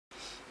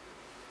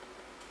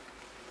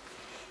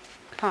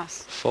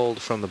Pass.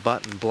 Fold from the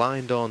button,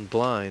 blind on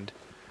blind.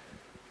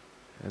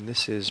 And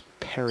this is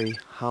Perry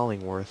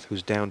Hollingworth,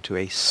 who's down to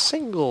a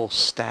single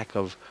stack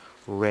of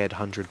red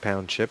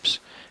 100-pound chips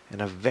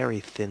and a very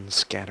thin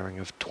scattering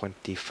of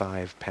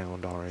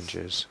 25-pound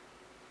oranges.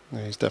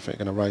 Yeah, he's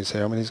definitely going to raise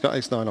here. I mean, he's got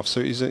ace-9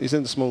 offsuit. He's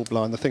in the small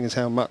blind. The thing is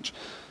how much.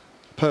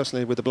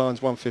 Personally, with the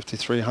blinds 150,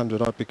 300,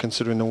 I'd be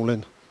considering all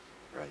in.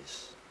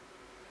 Raise.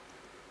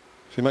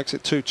 If he makes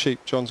it too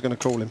cheap, John's going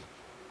to call him.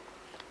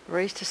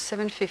 Raise to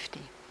 750.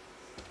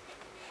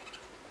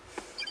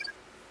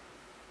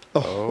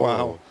 Oh,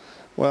 wow.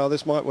 Well,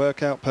 this might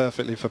work out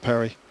perfectly for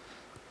Perry.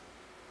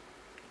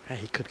 Yeah,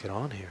 he could get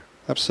on here.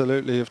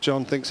 Absolutely. If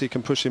John thinks he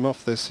can push him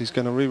off this, he's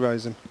going to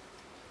re-raise him.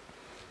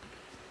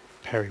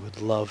 Perry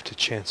would love to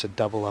chance a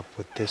double up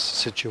with this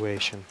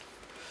situation.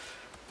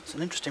 It's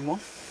an interesting one.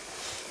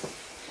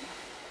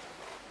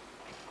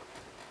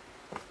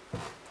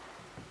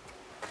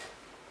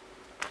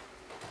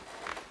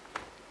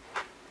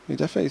 He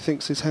definitely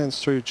thinks his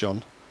hand's through,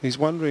 John. He's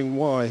wondering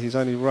why he's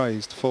only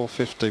raised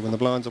 450 when the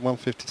blind's at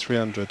 150,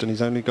 300 and he's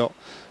only got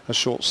a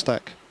short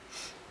stack.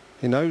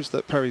 He knows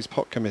that Perry's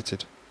pot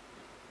committed.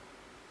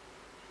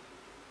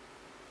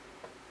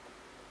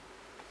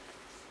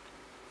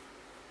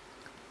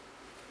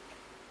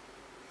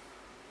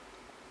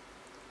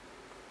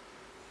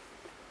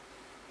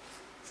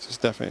 This is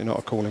definitely not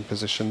a calling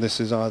position. This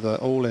is either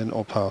all in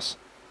or pass.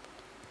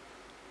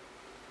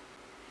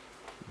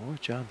 The more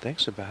John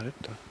thinks about it,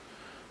 the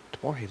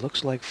more he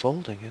looks like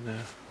folding.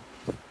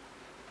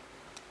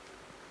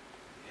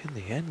 In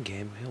the end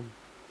game, he'll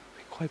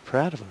be quite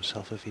proud of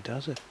himself if he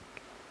does it.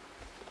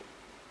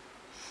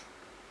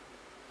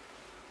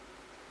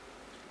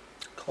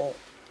 Call.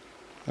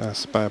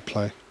 That's a bad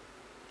play.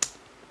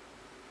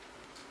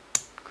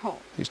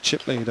 Call. He's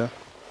chip leader.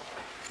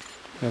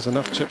 He has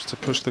enough chips to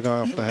push the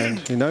guy off the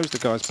hand. He knows the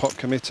guy's pot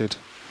committed.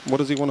 What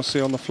does he want to see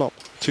on the flop?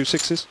 2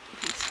 6s?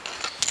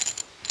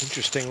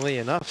 Interestingly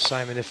enough,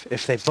 Simon,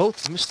 if they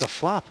both miss the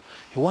flop,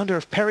 you wonder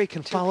if Perry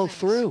can follow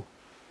through.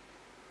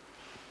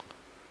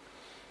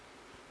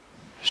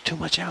 There's too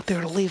much out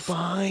there to leave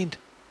behind.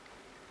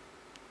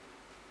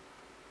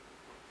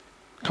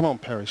 Come on,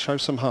 Perry, show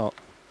some heart.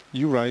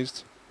 You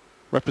raised.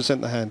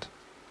 Represent the hand.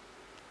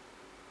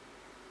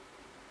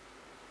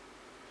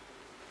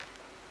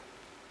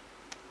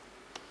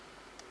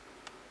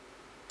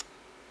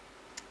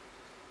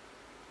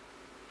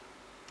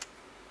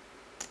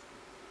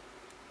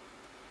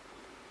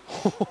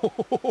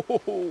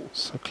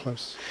 So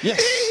close.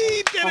 Yes!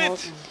 He did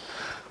it!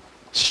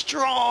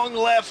 Strong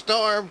left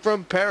arm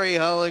from Perry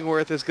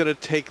Hollingworth is going to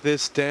take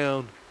this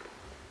down.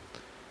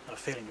 I have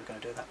a feeling you're going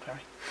to do that, Perry.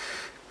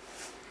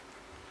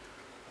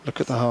 Look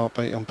at the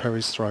heartbeat on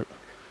Perry's throat.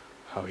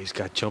 Oh, he's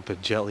got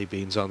jumping jelly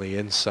beans on the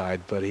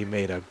inside, but he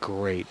made a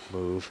great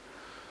move.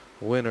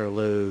 Win or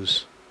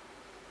lose.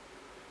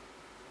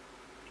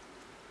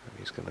 And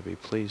he's going to be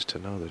pleased to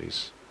know that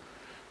he's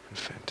in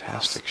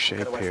fantastic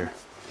shape here.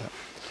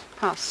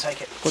 Pass.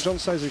 Take it. Well, John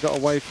says he got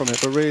away from it,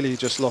 but really he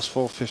just lost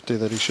 450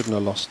 that he shouldn't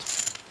have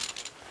lost.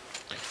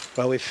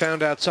 Well, we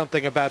found out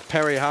something about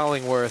Perry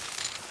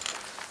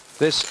Hollingworth.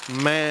 This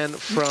man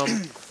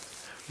from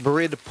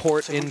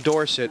Bridport in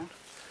Dorset,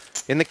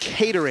 in the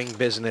catering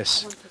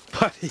business,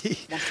 but he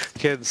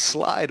can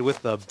slide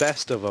with the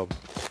best of them.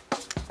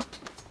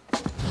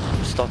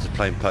 I started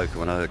playing poker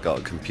when I got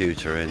a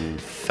computer in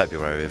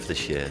February of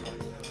this year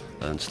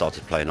and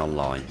started playing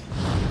online.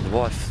 The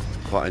wife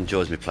quite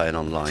enjoys me playing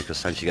online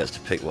because then she gets to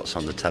pick what's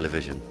on the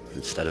television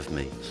instead of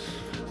me.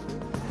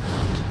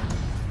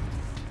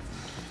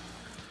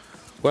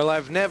 Well,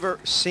 I've never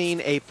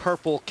seen a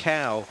purple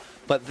cow,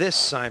 but this,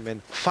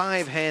 Simon,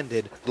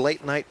 5-handed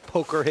late-night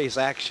poker ace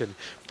action.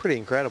 Pretty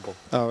incredible.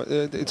 Oh,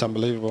 it's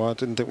unbelievable. I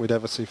didn't think we'd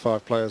ever see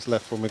 5 players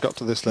left when we got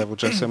to this level,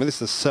 Jesse. I mean,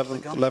 this is the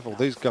 7th level.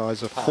 These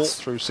guys have fought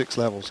through 6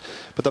 levels.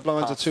 But the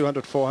blinds are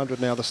 200, 400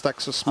 now. The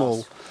stacks are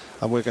small,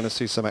 and we're going to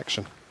see some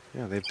action.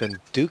 Yeah, they've been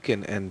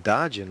duking and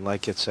dodging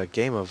like it's a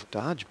game of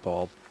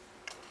dodgeball.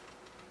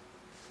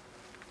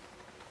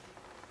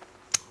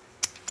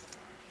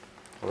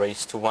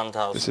 Raise to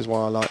 1,000. This is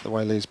why I like the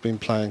way Lee's been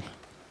playing.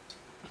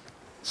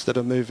 Instead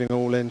of moving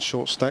all in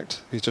short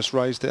stacked, he's just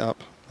raised it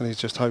up, and he's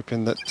just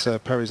hoping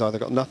that Perry's either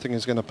got nothing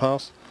he's going to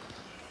pass,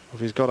 or if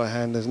he's got a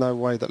hand, there's no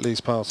way that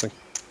Lee's passing.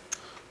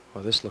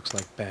 Well, this looks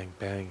like bang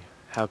bang.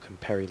 How can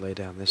Perry lay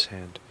down this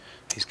hand?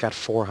 He's got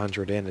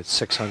 400 in, it's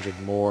 600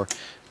 more.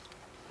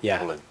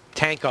 Yeah, All in.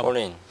 tank him. All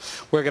in.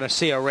 We're going to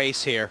see a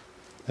race here.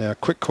 Yeah,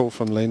 quick call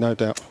from Lee, no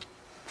doubt.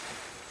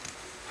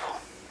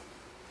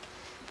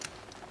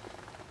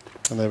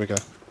 And there we go.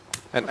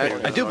 And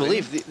I do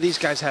believe these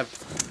guys have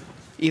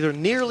either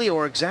nearly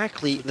or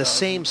exactly the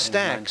same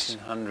stacks.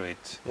 1900.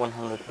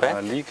 100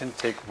 back. Lee can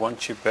take 1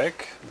 chip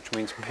back, which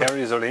means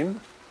Perry is all in.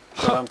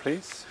 Hold on,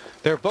 please.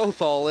 They're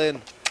both all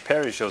in.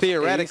 Perry shows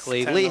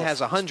Theoretically, ace, 10 Lee of has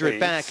 100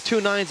 back,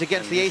 spades. 2 9s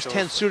against And the Lee ace 10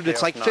 shows suited.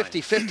 It's pair like of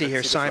 9. 50-50 here, See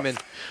the Simon.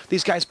 flop.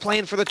 These guys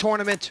playing for the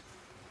tournament.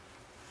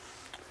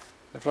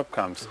 The flop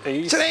comes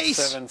ace, It's an ace!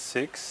 7,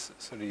 6.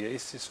 So the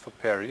ace is for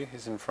Perry.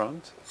 He's in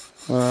front.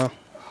 Well,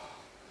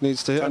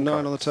 Needs to hit a Turn 9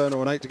 on the cards. turn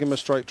or an 8 to give him a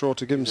straight draw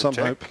to give him Is it some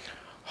check? hope.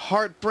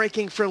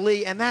 Heartbreaking for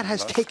Lee, and that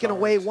has Last taken card.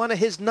 away one of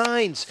his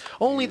 9s.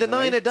 Only the He's an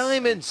 9 of 8,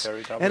 diamonds. and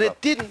Perry double And it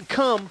up. didn't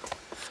come.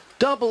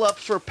 Double up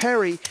for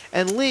Perry,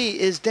 and Lee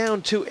is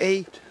down to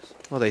a,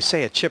 well, they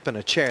say a chip in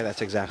a chair.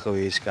 That's exactly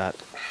what he's got.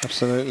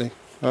 Absolutely.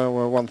 Oh,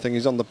 well, one thing,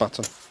 he's on the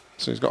button.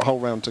 So he's got a whole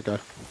round to go.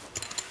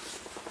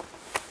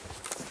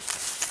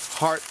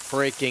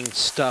 Heartbreaking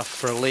stuff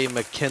for Lee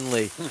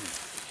McKinley.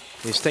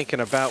 He's thinking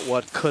about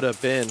what could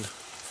have been.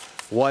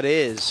 What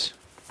is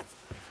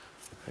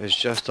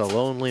just a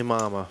lonely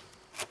mama.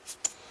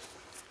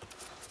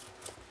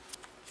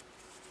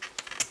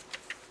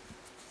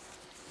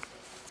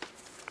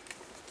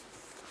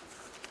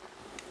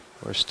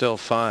 We're still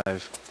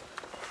 5,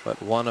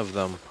 but one of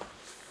them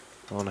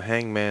on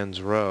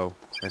Hangman's Row.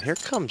 And here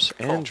comes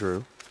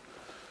Andrew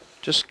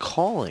just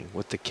calling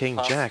with the King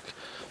Jack.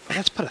 But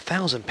that's put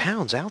 1,000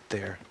 pounds out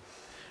there.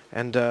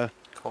 And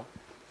Call.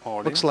 All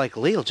in. looks like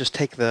Lee will just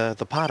take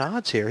the pot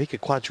odds here. He could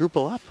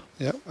quadruple up.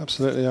 Yeah,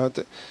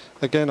 absolutely.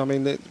 Again, I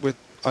mean,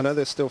 I know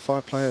there's still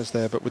 5 players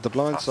there, but with the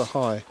blinds so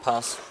high,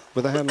 Pass.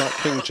 with a hand like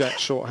King Jack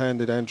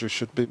short-handed, Andrew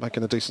should be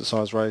making a decent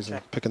size raise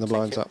and picking the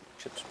blinds up.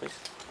 Chips, please.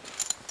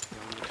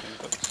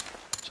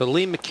 So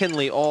Lee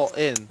McKinley all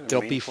in.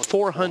 There'll be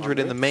 400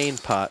 in the main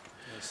pot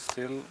He's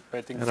still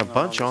betting and a on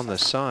bunch the on the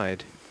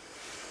side.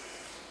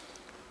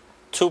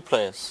 2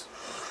 players.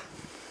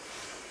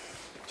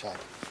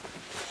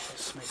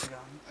 Sneak again.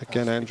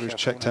 Again, Be Andrew's careful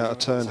checked when out a you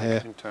do turn the here,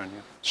 second turn,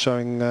 yeah.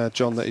 showing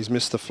John that he's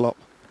missed the flop.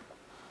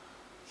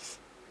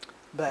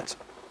 Bet.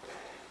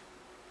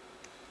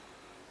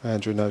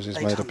 Andrew knows he's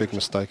made a big 800.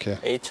 mistake here.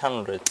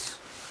 800.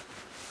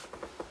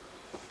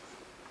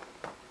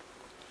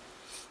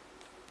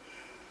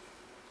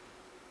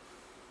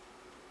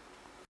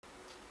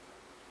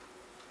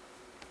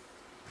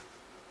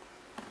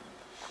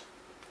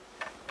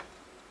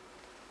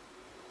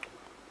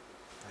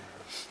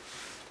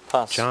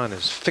 Pass. John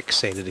is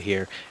fixated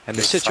here. And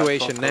the Big side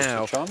situation pot goes to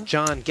now, John.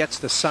 John gets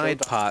the side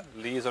pot.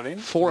 Lees are in.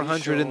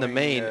 400 in the Lee's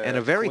main, showing, and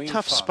a very queen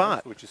tough 5,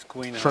 spot which is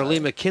queen for Lee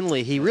high.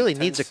 McKinley. He really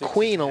needs a 10-6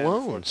 queen again for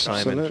alone, John.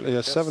 Simon. Absolutely,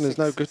 a 7 is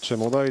no good to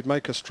him. Although he'd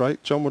make a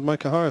straight, John would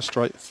make a higher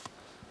straight.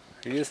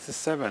 Here's the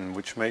 7,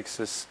 which makes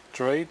a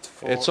straight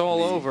for It's all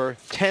Lee. over.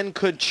 10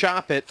 could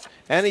chop it.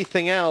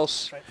 Anything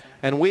else?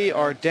 And we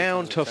are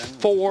down to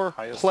 4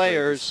 Highest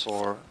players. straight is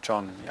for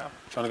John. Yeah,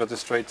 John got the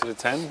straight to the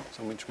 10,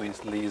 so which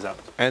means Lee's out.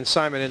 And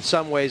Simon, in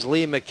some ways,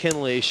 Lee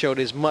McKinley showed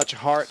as much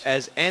heart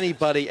as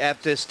anybody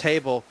at this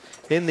table.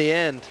 In the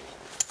end,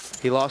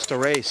 he lost a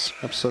race.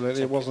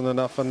 Absolutely, it wasn't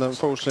enough, and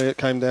unfortunately it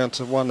came down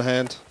to one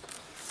hand.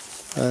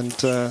 And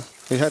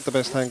he had the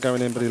best hand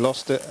going in, but he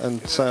lost it,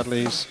 and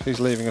sadly he's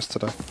leaving us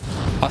today.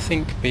 I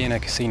think being a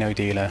casino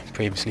dealer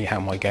previously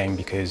helped my game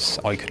because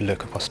I could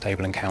look across the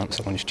table and count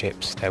someone's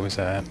chips. There was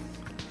a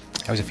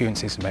few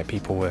instances where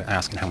people were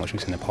asking how much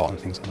was in the pot and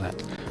things like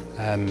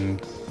that.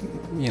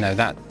 You know,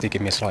 that did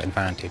give me a slight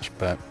advantage,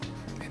 but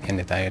at the end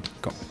of the day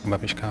I'd got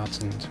rubbish cards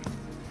and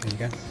there you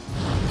go.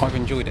 I've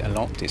enjoyed it a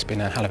lot. It's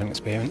been a hell of an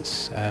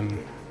experience.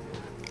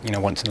 You know,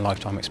 once in a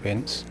lifetime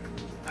experience,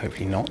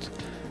 hopefully not.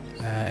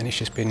 And it's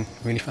just been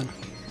really fun.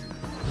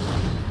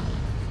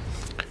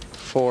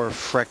 4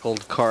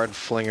 freckled card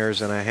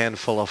flingers and a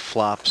handful of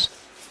flops.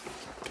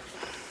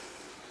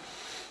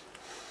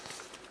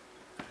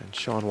 And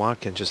Sean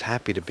Watkins just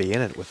happy to be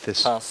in it with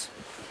this Pass.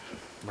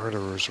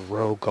 murderer's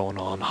row going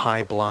on.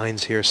 High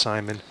blinds here,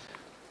 Simon.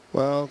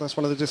 Well, that's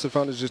one of the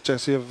disadvantages,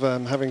 Jesse, of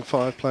having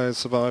 5 players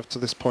survive to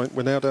this point.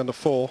 We're now down to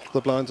 4.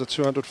 The blinds are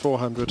 200,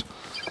 400.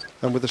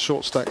 And with the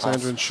short stacks,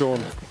 Andrew and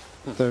Sean,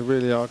 they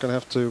really are going to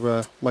have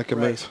to make a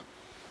move.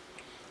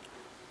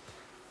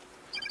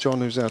 John,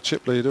 who's our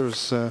chip leader,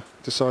 is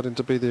deciding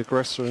to be the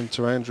aggressor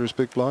into Andrew's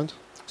big blind.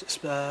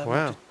 Just,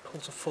 Wow. Pull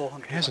to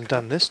 400. He hasn't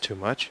done this too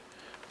much,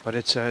 but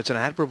it's an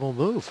admirable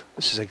move.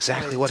 This is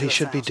exactly what he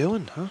should be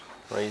doing, huh?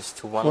 Raise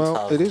to 1,000.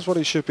 Well, it is what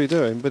he should be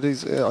doing, but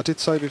he's, I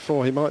did say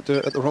before, he might do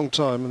it at the wrong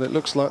time, and it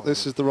looks like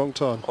this is the wrong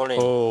time. All in.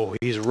 Oh,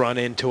 he's run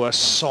into a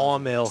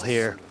sawmill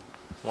here.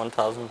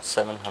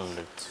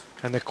 1,700.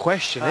 And the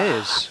question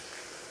is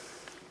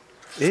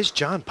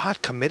John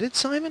Pott committed,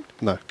 Simon?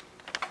 No,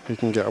 he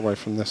can get away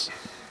from this.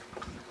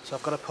 So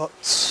I've got to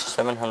put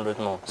 700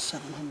 more.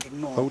 700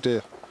 more. Oh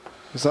dear.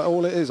 Is that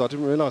all it is? I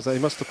didn't realise that. He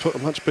must have put a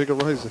much bigger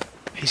raise in.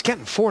 He's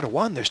getting 4 to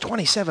 1. There's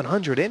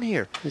 2,700 in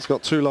here. He's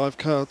got 2 live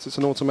cards. It's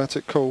an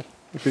automatic call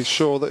if he's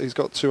sure that he's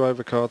got 2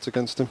 overcards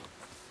against him.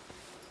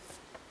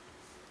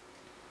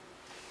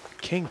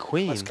 King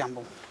Queen Let's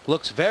gamble.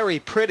 looks very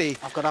pretty,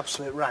 I've got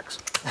absolute rags.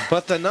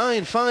 but the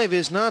 9-5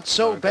 is not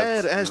so No,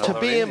 bad that's as to another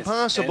be in. It's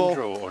impossible.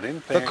 Andrew all in,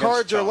 The playing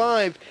cards against are John.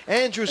 live.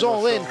 Andrew's And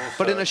all in, also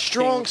but in a with,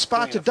 strong king, spot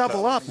queen to of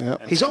double up. clubs. Yep.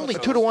 And He's only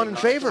also 2 to 1 in 9-5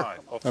 favour.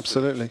 offsuit.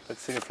 Absolutely.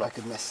 Let's see the flop.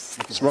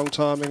 It's wrong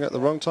timing at the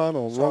wrong time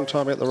or wrong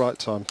timing at the right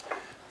time.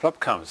 Flop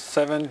comes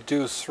 7,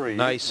 deuce 3.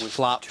 Nice with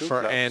flop 2 for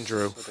clubs.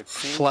 Andrew. So the king,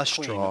 Flush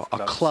queen draw.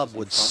 of A clubs club is in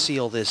would front.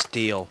 seal this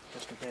deal.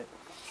 Just a bit.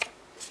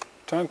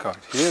 Turn card.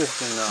 Here's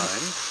the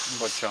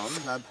 9 for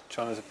John.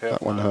 John has a pair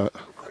That of one 9. hurt.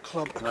 A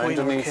club, a Nine queen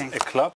or a underneath king. a club.